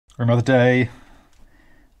Another day,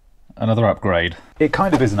 another upgrade. It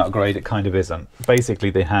kind of is an upgrade, it kind of isn't.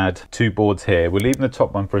 Basically they had two boards here. We're leaving the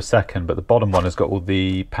top one for a second, but the bottom one has got all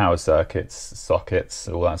the power circuits, sockets,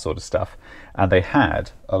 all that sort of stuff. And they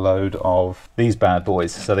had a load of these bad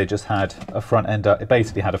boys. So they just had a front end, it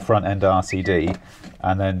basically had a front end RCD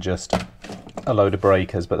and then just a load of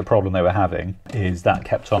breakers. But the problem they were having is that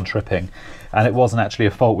kept on tripping. And it wasn't actually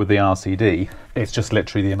a fault with the RCD. It's just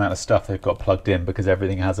literally the amount of stuff they've got plugged in, because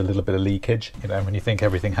everything has a little bit of leakage. You know, when you think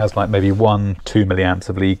everything has like maybe 1-2 milliamps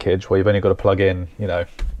of leakage, where you've only got to plug in, you know,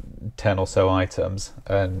 10 or so items,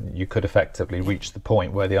 and you could effectively reach the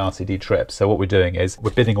point where the RCD trips. So what we're doing is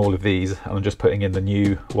we're bidding all of these, and I'm just putting in the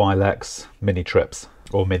new Wylex mini trips,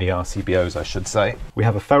 or mini RCBOs I should say. We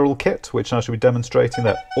have a Ferrule Kit, which I shall be demonstrating.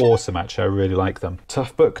 They're awesome actually, I really like them.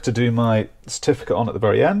 Tough book to do my certificate on at the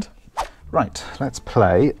very end. Right, let's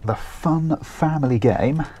play the fun family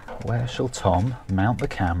game. Where shall Tom mount the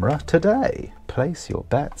camera today? Place your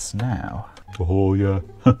bets now. Oh yeah,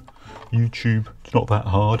 YouTube, it's not that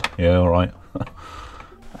hard. Yeah, all right.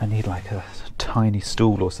 I need like a tiny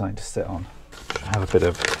stool or something to sit on. I have a bit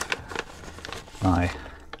of my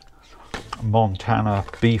Montana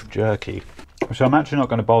beef jerky. So I'm actually not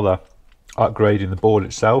going to bother upgrading the board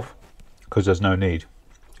itself, because there's no need.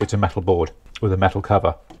 It's a metal board with a metal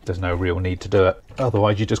cover. There's no real need to do it.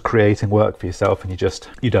 Otherwise you're just creating work for yourself, and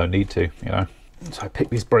you don't need to, you know. So I picked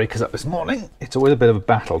these breakers up this morning. It's always a bit of a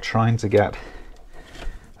battle trying to get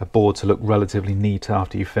a board to look relatively neat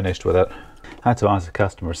after you've finished with it. I had to ask a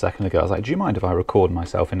customer a second ago, I was like, do you mind if I record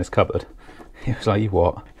myself in this cupboard? He was like, you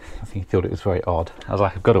what? I think he thought it was very odd. I was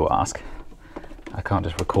like, I've got to ask. I can't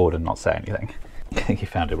just record and not say anything. I think he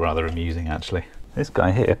found it rather amusing actually. This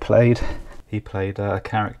guy here played a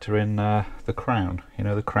character in The Crown. You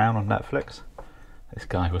know The Crown on Netflix? This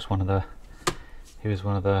guy was one of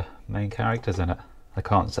the main characters in it. I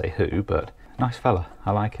can't say who, but nice fella.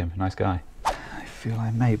 I like him, nice guy. I feel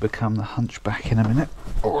I may become the hunchback in a minute.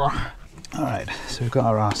 Alright, so we've got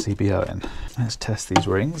our RCBO in. Let's test these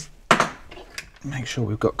rings. Make sure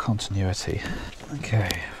we've got continuity. Okay,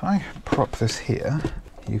 if I prop this here,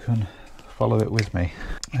 you can follow it with me.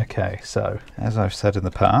 Okay, so as I've said in the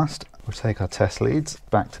past, we'll take our test leads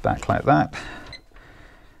back to back like that.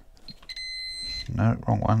 No,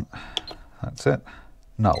 wrong one. That's it.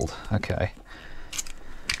 Nulled. Okay.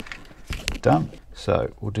 Done.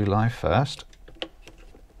 So we'll do live first.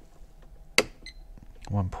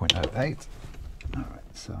 1.08. Alright,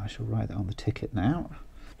 so I shall write that on the ticket now.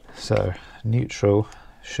 So neutral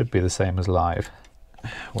should be the same as live.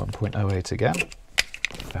 1.08 again.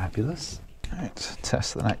 Fabulous. Right,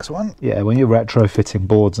 test the next one. Yeah, when you're retrofitting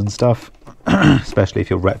boards and stuff, especially if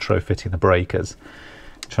you're retrofitting the breakers,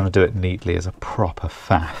 trying to do it neatly is a proper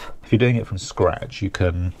faff. If you're doing it from scratch, you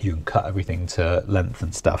can cut everything to length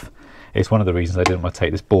and stuff. It's one of the reasons I didn't want to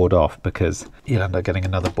take this board off, because you'll end up getting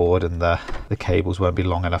another board and the cables won't be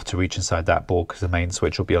long enough to reach inside that board, because the main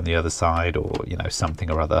switch will be on the other side, or you know,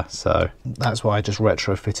 something or other. So that's why I just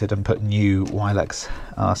retrofitted and put new Wylex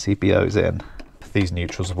RCBOs in. These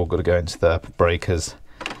neutrals have all got to go into the breakers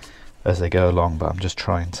as they go along, but I'm just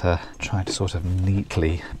trying to sort of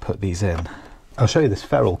neatly put these in. I'll show you this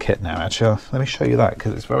Ferrule Kit now actually. Let me show you that,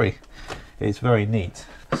 because it's very neat.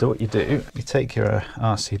 So what you do, you take your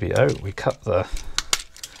RCBO, we cut the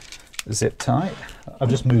zip tie. I've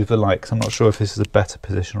just moved the light because I'm not sure if this is a better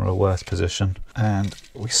position or a worse position. And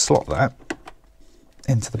we slot that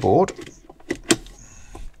into the board.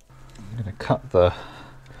 I'm going to cut the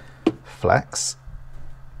flex,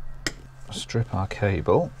 strip our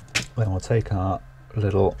cable, then we'll take our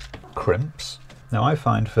little crimps. Now I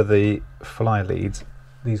find for the fly leads,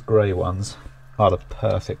 these grey ones are the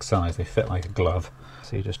perfect size. They fit like a glove.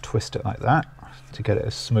 So you just twist it like that to get it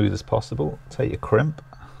as smooth as possible. Take your crimp,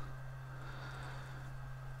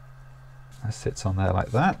 that sits on there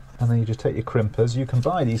like that, and then you just take your crimpers. You can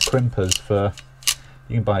buy these crimpers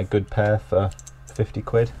you can buy a good pair for 50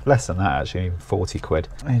 quid, less than that actually, even 40 quid.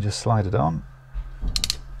 And you just slide it on,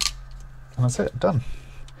 and that's it, done.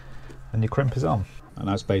 And your crimp is on. And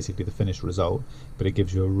that's basically the finished result, but it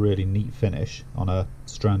gives you a really neat finish on a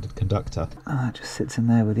stranded conductor. And that just sits in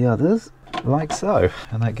there with the others, like so.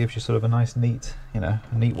 And that gives you sort of a nice neat, a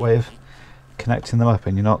neat way of connecting them up,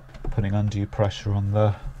 and you're not putting undue pressure on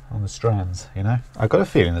the strands, I've got a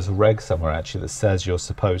feeling there's a reg somewhere actually that says you're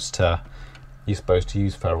supposed to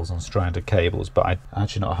use ferrules on stranded cables, but I'm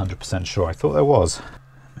actually not 100% sure. I thought there was.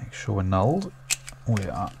 Make sure we're nulled. We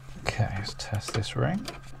are. Okay, let's test this ring.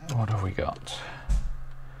 What have we got?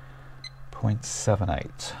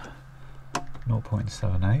 0.78.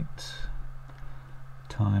 0.78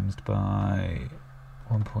 times by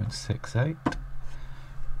 1.68.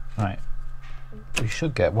 Right, we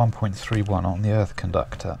should get 1.31 on the earth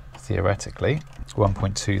conductor, theoretically.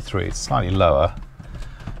 1.23, it's slightly lower,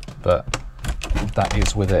 but that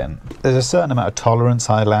is within. There's a certain amount of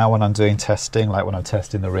tolerance I allow when I'm doing testing, like when I'm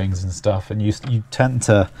testing the rings and stuff, and you tend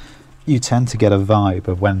to get a vibe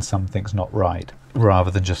of when something's not right,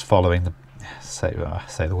 rather than just following the say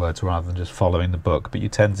the words rather than just following the book, but you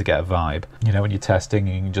tend to get a vibe. You know, when you're testing,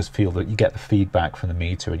 you can just feel that you get the feedback from the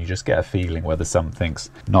meter, and you just get a feeling whether something's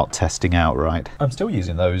not testing out right. I'm still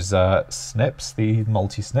using those snips, the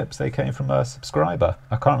multi-snips. They came from a subscriber.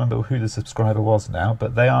 I can't remember who the subscriber was now,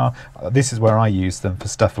 but they are. This is where I use them for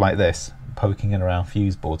stuff like this, poking in around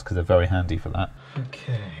fuse boards, because they're very handy for that.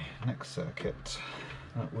 Okay, next circuit.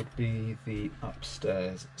 That would be the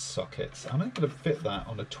upstairs sockets. I'm only going to fit that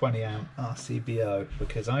on a 20 amp RCBO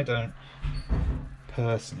because I don't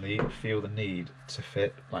personally feel the need to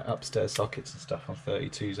fit like upstairs sockets and stuff on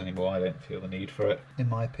 32s anymore. I don't feel the need for it. In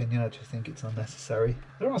my opinion, I just think it's unnecessary.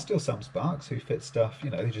 There are still some Sparks who fit stuff, you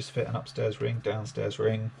know, they just fit an upstairs ring, downstairs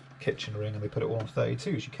ring, kitchen ring, and they put it all on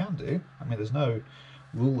 32s. You can do. I mean, there's no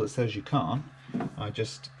rule that says you can't. I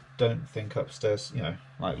just don't think upstairs, you know,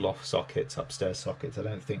 like loft sockets, upstairs sockets, I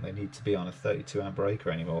don't think they need to be on a 32 amp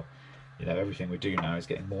breaker anymore. You know, everything we do now is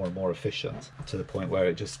getting more and more efficient to the point where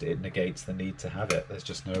it negates the need to have it. There's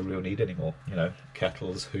just no real need anymore. You know,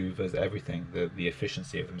 kettles, hoovers, everything, the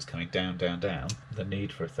efficiency of them is coming down, down, down. The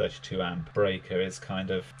need for a 32 amp breaker is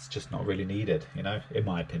kind of, it's just not really needed, you know, in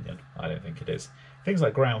my opinion. I don't think it is. Things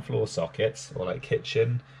like ground floor sockets or like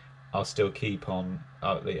kitchen, I'll still keep on,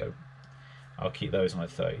 you know, I'll keep those on a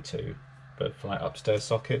 32, but for like upstairs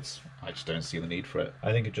sockets, I just don't see the need for it.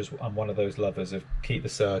 I think I'm one of those lovers of keep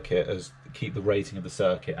the rating of the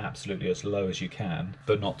circuit absolutely as low as you can,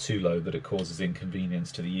 but not too low that it causes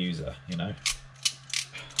inconvenience to the user, you know.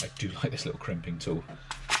 I do like this little crimping tool.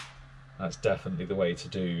 That's definitely the way to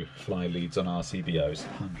do fly leads on RCBOs,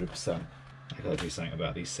 100%. I gotta do something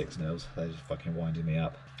about these 6-nils, they're just fucking winding me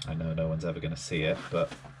up. I know no one's ever gonna see it,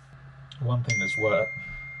 but one thing that's worked.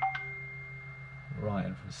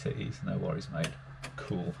 Ryan from Cities, no worries mate.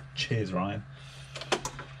 Cool. Cheers Ryan.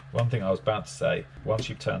 One thing I was about to say, once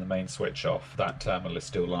you've turned the main switch off, that terminal is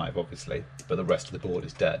still live obviously, but the rest of the board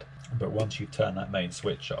is dead. But once you've turned that main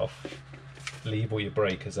switch off, leave all your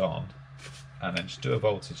breakers on and then just do a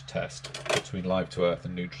voltage test between live to earth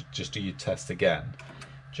and neutral. Just do your test again,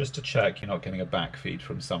 just to check you're not getting a back feed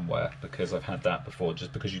from somewhere, because I've had that before.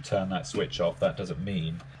 Just because you turn that switch off, that doesn't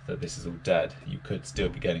mean that this is all dead. You could still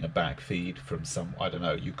be getting a back feed from some, I don't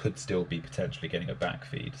know, you could still be potentially getting a back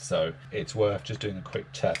feed. So it's worth just doing a quick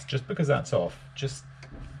test. Just because that's off,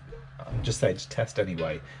 I'm just saying, just test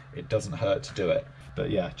anyway. It doesn't hurt to do it.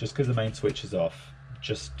 But yeah, just because the main switch is off,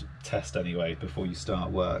 just test anyway before you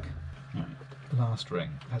start work. Right, last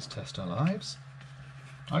ring, let's test our lives.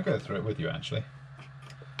 I'll go through it with you actually.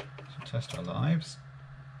 Test our lives,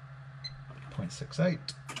 0.68.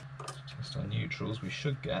 Test our neutrals, we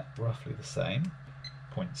should get roughly the same,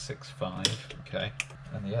 0.65, okay.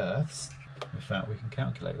 And the earths, in fact we can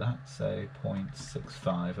calculate that, say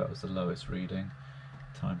 0.65, that was the lowest reading,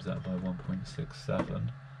 times that by 1.67,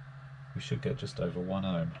 we should get just over 1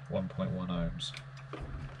 ohm, 1.1 ohms,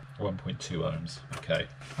 1.2 ohms, okay.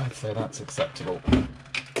 I'd say that's acceptable.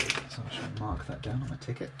 So I should mark that down on my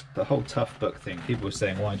ticket. The whole tough book thing, people were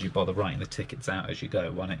saying, why do you bother writing the tickets out as you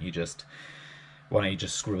go? Why don't you just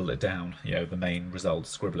scribble it down, you know, the main results,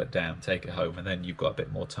 scribble it down, take it home, and then you've got a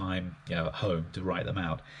bit more time, you know, at home to write them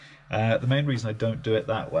out. The main reason I don't do it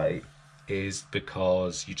that way is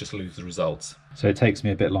because you just lose the results. So it takes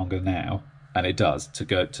me a bit longer now, and it does,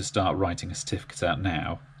 to start writing a certificate out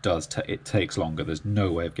now. It takes longer. There's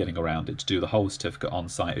no way of getting around it. To do the whole certificate on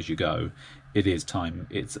site as you go,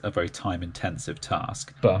 it's a very time intensive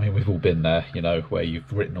task. But I mean, we've all been there, you know, where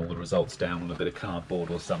you've written all the results down on a bit of cardboard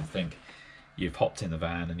or something, you've hopped in the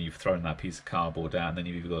van and you've thrown that piece of cardboard out, and then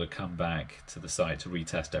you've either got to come back to the site to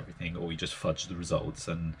retest everything, or you just fudge the results.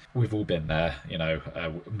 And we've all been there, you know,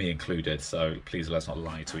 me included, so please let's not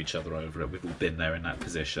lie to each other over it. We've all been there in that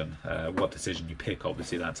position. What decision you pick,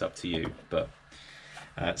 obviously that's up to you, but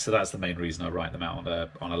so that's the main reason I write them out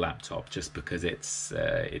on a laptop, just because it's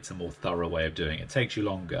a more thorough way of doing it. It takes you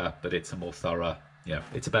longer, but it's a more thorough, you know,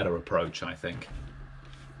 it's a better approach, I think.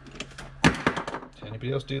 Does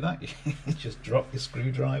anybody else do that? You just drop your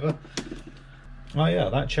screwdriver. Oh yeah,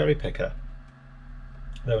 that cherry picker.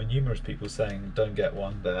 There were numerous people saying don't get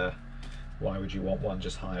one there. Why would you want one?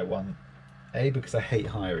 Just hire one. A, because I hate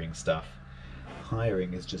hiring stuff.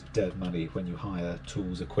 Hiring is just dead money when you hire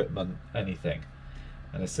tools, equipment, anything.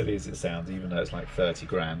 And as silly as it sounds, even though it's like 30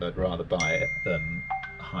 grand, I'd rather buy it than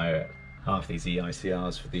hire it. half these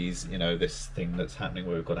EICRs for these, you know, this thing that's happening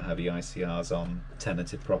where we've got to have EICRs on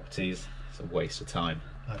tenanted properties. It's a waste of time.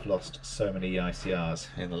 I've lost so many EICRs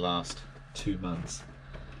in the last 2 months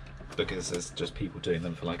because there's just people doing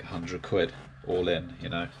them for like 100 quid all in, you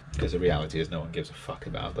know, because the reality is no one gives a fuck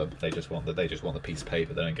about them. They just want the piece of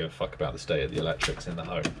paper. They don't give a fuck about the state of the electrics in the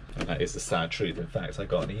home, and that is the sad truth. In fact, I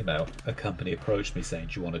got an email, a company approached me saying,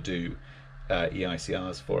 do you want to do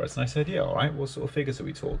EICRs for us? And I said, yeah, all right. What sort of figures are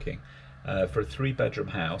we talking? For a 3-bedroom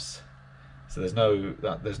house, so there's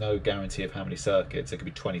no guarantee of how many circuits. There could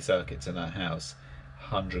be 20 circuits in that house.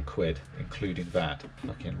 100 quid, including that.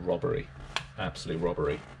 Fucking robbery, absolute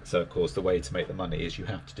robbery. So of course the way to make the money is you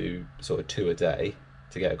have to do sort of 2 a day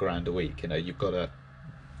to get £1 a week. You know, you've got to,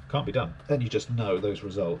 can't be done. Then you just know those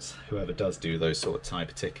results. Whoever does do those sort of type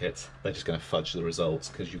of tickets, they're just going to fudge the results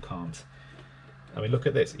because you can't. I mean, look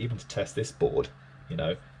at this. Even to test this board, you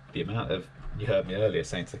know, the amount of, you heard me earlier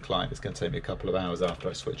saying to the client, it's going to take me a couple of hours after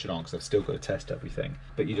I switch it on because I've still got to test everything.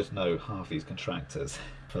 But you just know half these contractors,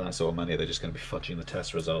 for that sort of money, they're just going to be fudging the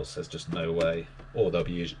test results. There's just no way. Or they'll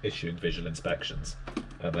be issuing visual inspections.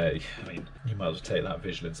 And I mean, you might as well take that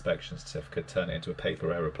visual inspection certificate, turn it into a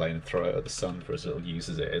paper aeroplane and throw it at the sun for as little use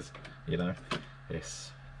as it is. You know,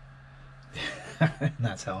 it's...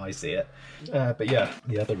 that's how I see it. But yeah,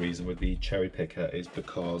 the other reason with the cherry picker is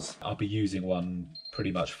because I'll be using one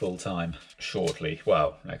pretty much full time shortly.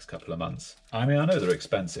 Well, next couple of months. I mean, I know they're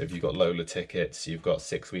expensive. You've got Lola tickets, you've got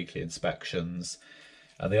 6 weekly inspections,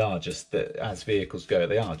 and they are just, as vehicles go,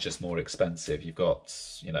 they are just more expensive. You've got,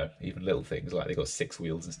 you know, even little things like they've got 6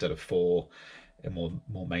 wheels instead of 4. And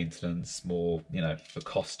more maintenance, more, you know, the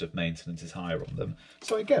cost of maintenance is higher on them.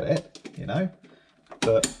 So I get it, you know,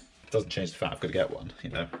 but doesn't change the fact I've got to get one.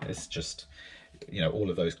 You know, it's just, you know, all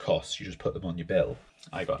of those costs, you just put them on your bill.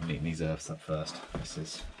 I got to neaten these earths up first. This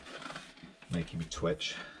is making me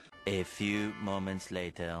twitch. A few moments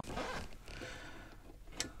later.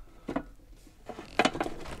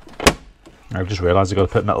 I've just realised I've got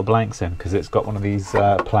to put metal blanks in because it's got one of these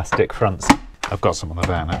plastic fronts. I've got some on the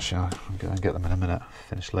van actually. I'm going to get them in a minute.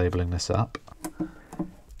 Finish labelling this up.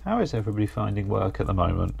 How is everybody finding work at the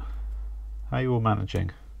moment? How are you all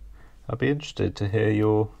managing? I'd be interested to hear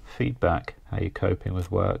your feedback. How you're coping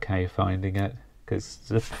with work, how you're finding it. Because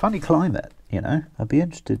it's a funny climate, you know. I'd be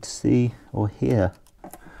interested to see or hear.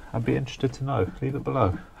 I'd be interested to know. Leave it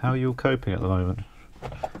below. How are you all coping at the moment,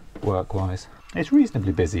 work-wise? It's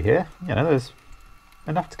reasonably busy here. You know, there's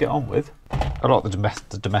enough to get on with. A lot of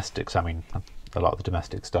the domestics, I mean, a lot of the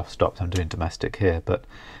domestic stuff stopped. I'm doing domestic here, but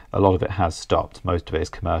a lot of it has stopped. Most of it is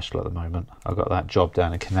commercial at the moment. I've got that job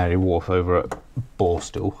down in Canary Wharf over at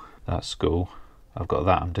Borstal. That school, I've got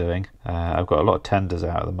that I'm doing. I've got a lot of tenders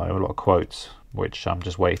out at the moment, a lot of quotes, which I'm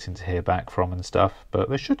just waiting to hear back from and stuff, but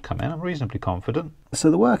they should come in. I'm reasonably confident.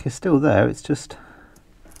 So the work is still there, it's just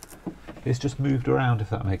moved around,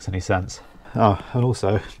 if that makes any sense. Oh, and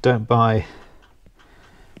also don't buy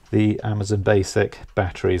the Amazon Basic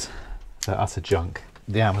batteries. They're utter junk.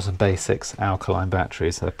 The Amazon Basics alkaline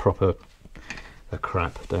batteries, they're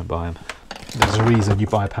crap. Don't buy them. There's a reason you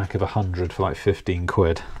buy a pack of 100 for like 15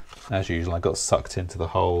 quid. As usual, I got sucked into the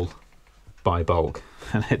whole buy bulk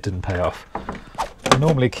and it didn't pay off. I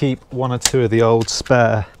normally keep 1 or 2 of the old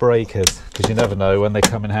spare breakers because you never know when they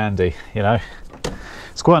come in handy, you know.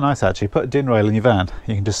 It's quite nice actually. Put a DIN rail in your van.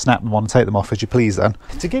 You can just snap them on and take them off as you please then.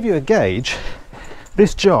 To give you a gauge,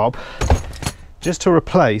 this job, just to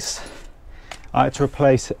replace, I had to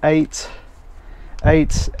replace 8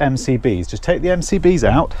 MCBs. Just take the MCBs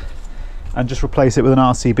out and just replace it with an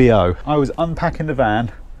RCBO. I was unpacking the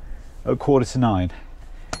van at 8:45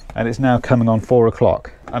 and it's now coming on 4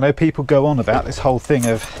 o'clock. I know people go on about this whole thing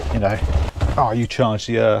of, you know, oh, you charge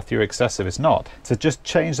the earth, you're excessive. It's not. So just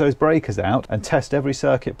change those breakers out and test every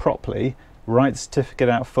circuit properly, write the certificate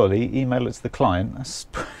out fully, email it to the client. That's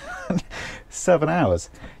 7 hours.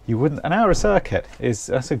 You wouldn't, an hour a circuit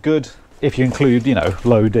that's a good, if you include, you know,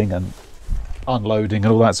 loading and unloading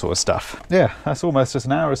and all that sort of stuff. Yeah, that's almost just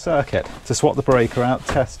an hour a circuit to swap the breaker out,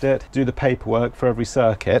 test it, do the paperwork for every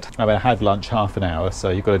circuit. I mean, I had lunch half an hour, so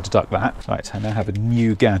you've got to deduct that. Right, I now have a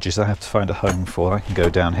new gadget I have to find a home for. I can go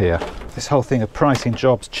down here. This whole thing of pricing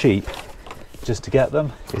jobs cheap just to get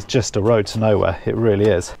them is just a road to nowhere. It really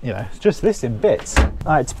is. You know, it's just this in bits.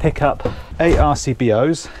 I had to pick up 8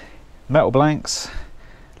 RCBOs, metal blanks,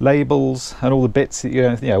 labels, and all the bits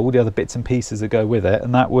that all the other bits and pieces that go with it,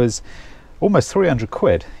 and that was almost 300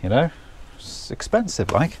 quid, you know. It's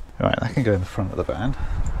expensive, like. Right, that can go in the front of the van.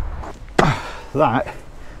 That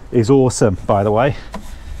is awesome, by the way.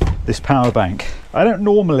 This power bank. I don't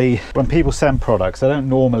normally, when people send products, I don't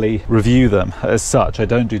normally review them as such. I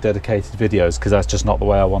don't do dedicated videos because that's just not the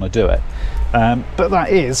way I want to do it. But that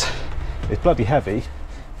is, it's bloody heavy,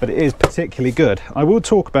 but it is particularly good. I will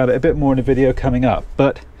talk about it a bit more in a video coming up,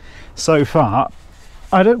 but so far,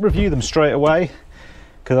 I don't review them straight away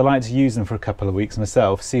because I like to use them for a couple of weeks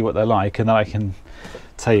myself, see what they're like, and then I can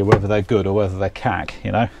tell you whether they're good or whether they're cack,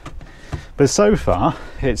 you know. But so far,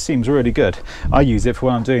 it seems really good. I use it for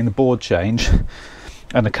when I'm doing the board change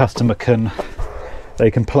and the customer they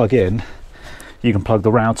can plug in. You can plug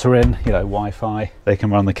the router in, you know, Wi-Fi. They can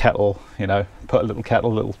run the kettle, you know, put a little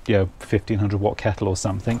kettle, you know, 1500 watt kettle or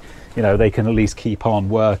something. You know, they can at least keep on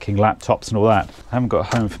working laptops and all that. I haven't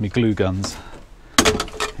got a home for me glue guns.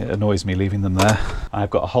 It annoys me leaving them there. I've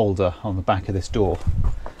got a holder on the back of this door,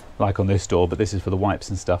 like on this door, but this is for the wipes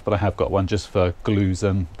and stuff. But I have got one just for glues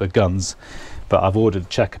and the guns. But I've ordered a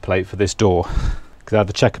checker plate for this door because I had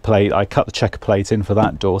the checker plate. I cut the checker plate in for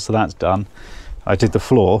that door, so that's done. I did the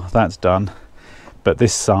floor, that's done. But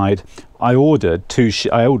this side, I ordered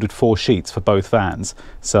 4 sheets for both vans.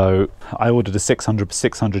 So I ordered a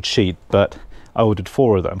 600 sheet, but I ordered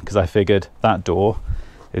 4 of them because I figured that door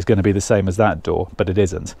is going to be the same as that door, but it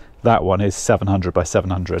isn't. That one is 700 by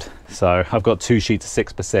 700. So I've got 2 sheets of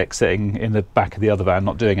 6x6 sitting in the back of the other van,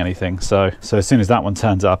 not doing anything. So as soon as that one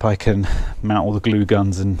turns up, I can mount all the glue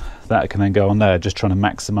guns and that can then go on there, just trying to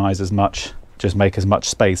maximize as much, just make as much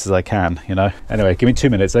space as I can, you know. Anyway, give me 2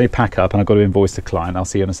 minutes, let me pack up and I've got to invoice the client. I'll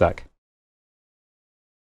see you in a sec.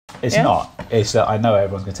 It's not, it's that I know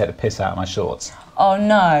everyone's going to take the piss out of my shorts. Oh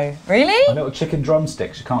no, really? My little chicken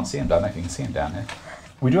drumsticks, you can't see them, don't know if you can see them down here.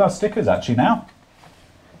 We do have stickers actually now.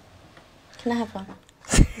 Can I have one?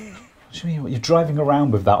 What do you mean? You're driving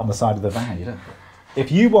around with that on the side of the van, you don't.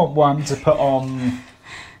 If you want one to put on,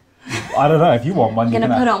 I don't know, if you want one, I'm you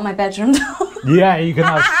gonna can put have, it on my bedroom door. yeah, you can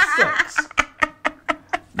have 6.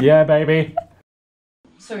 Yeah, baby.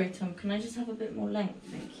 Sorry, Tom, can I just have a bit more length,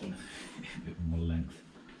 thank you? A bit more length.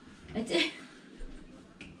 I do.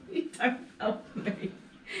 You don't help me.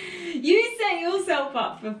 You set yourself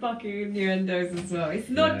up for fucking innuendos as well. It's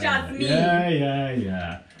not just me.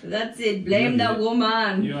 Yeah. That's it. Blame the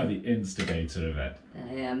woman. You are the instigator of it.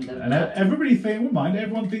 I am the. And everybody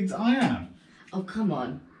everyone thinks I am. Oh, come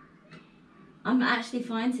on. I'm actually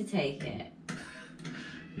fine to take it.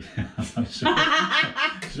 Yeah, I'm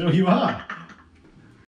sure you are.